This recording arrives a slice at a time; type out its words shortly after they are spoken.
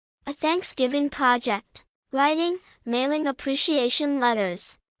A Thanksgiving project. Writing, mailing appreciation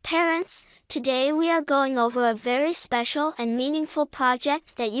letters. Parents, today we are going over a very special and meaningful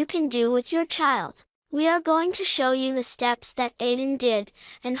project that you can do with your child. We are going to show you the steps that Aidan did,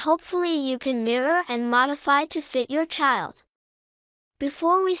 and hopefully you can mirror and modify to fit your child.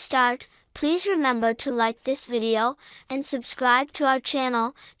 Before we start, please remember to like this video and subscribe to our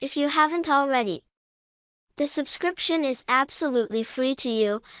channel if you haven't already. The subscription is absolutely free to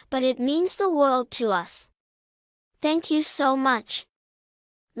you, but it means the world to us. Thank you so much.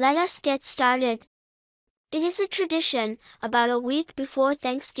 Let us get started. It is a tradition, about a week before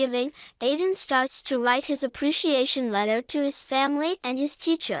Thanksgiving, Aidan starts to write his appreciation letter to his family and his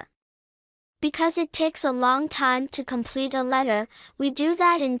teacher. Because it takes a long time to complete a letter, we do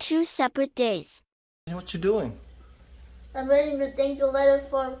that in 2 separate days. What you doing? I'm writing the thank you letter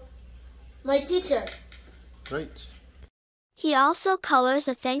for my teacher. Great. He also colors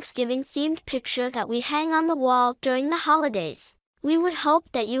a Thanksgiving-themed picture that we hang on the wall during the holidays. We would hope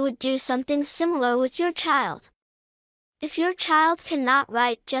that you would do something similar with your child. If your child cannot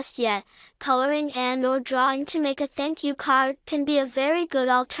write just yet, coloring and/or drawing to make a thank you card can be a very good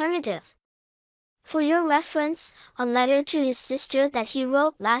alternative. For your reference, a letter to his sister that he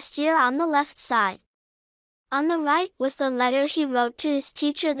wrote last year on the left side. On the right was the letter he wrote to his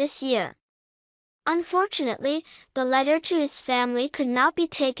teacher this year. Unfortunately, the letter to his family could not be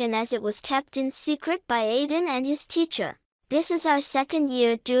taken as it was kept in secret by Aidan and his teacher. This is our 2nd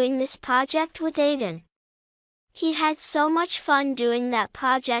year doing this project with Aidan. He had so much fun doing that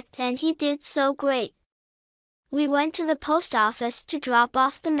project and he did so great. We went to the post office to drop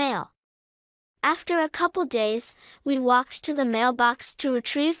off the mail. After a couple days, we walked to the mailbox to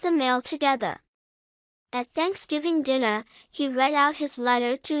retrieve the mail together. At Thanksgiving dinner, he read out his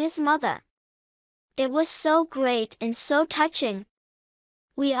letter to his mother. It was so great and so touching.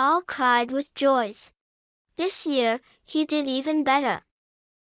 We all cried with joy. This year, he did even better.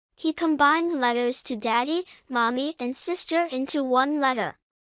 He combined letters to Daddy, Mommy, and Sister into one letter.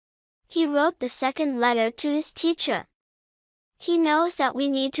 He wrote the 2nd letter to his teacher. He knows that we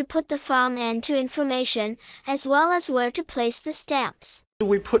need to put the from and to information, as well as where to place the stamps. What do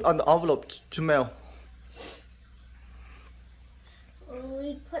we put on the envelope to mail?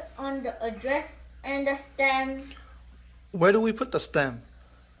 We put on the address and the stamp. Where do we put the stamp?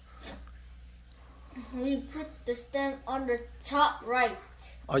 We put the stamp on the top right.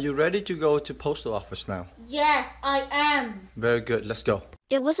 Are you ready to go to postal office now? Yes, I am. Very good, let's go.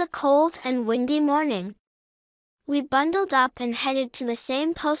 It was a cold and windy morning. We bundled up and headed to the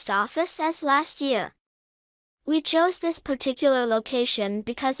same post office as last year. We chose this particular location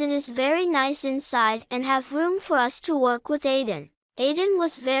because it is very nice inside and have room for us to work with Aidan. Aidan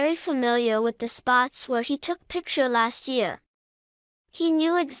was very familiar with the spots where he took picture last year. He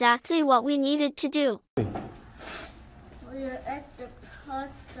knew exactly what we needed to do. We are at the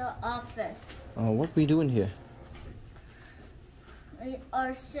post office. What are we doing here? We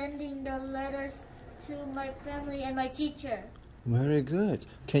are sending the letters to my family and my teacher. Very good.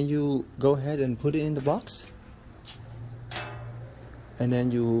 Can you go ahead and put it in the box? And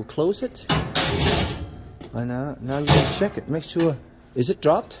then you close it. And now you can check it. Make sure. Is it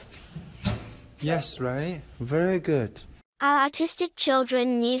dropped? Yes, right? Very good. Our autistic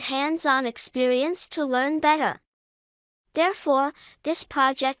children need hands-on experience to learn better. Therefore, this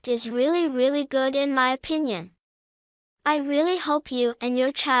project is really good in my opinion. I really hope you and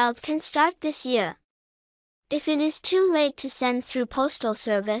your child can start this year. If it is too late to send through postal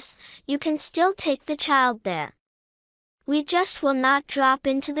service, you can still take the child there. We just will not drop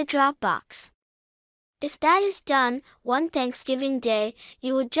into the drop box. If that is done, one Thanksgiving day,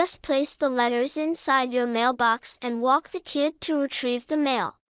 you would just place the letters inside your mailbox and walk the kid to retrieve the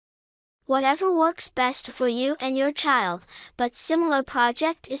mail. Whatever works best for you and your child, but similar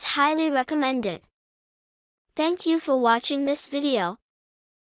project is highly recommended. Thank you for watching this video.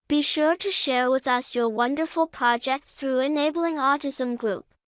 Be sure to share with us your wonderful project through Enabling Autism group.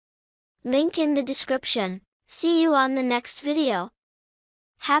 Link in the description. See you on the next video.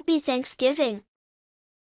 Happy Thanksgiving!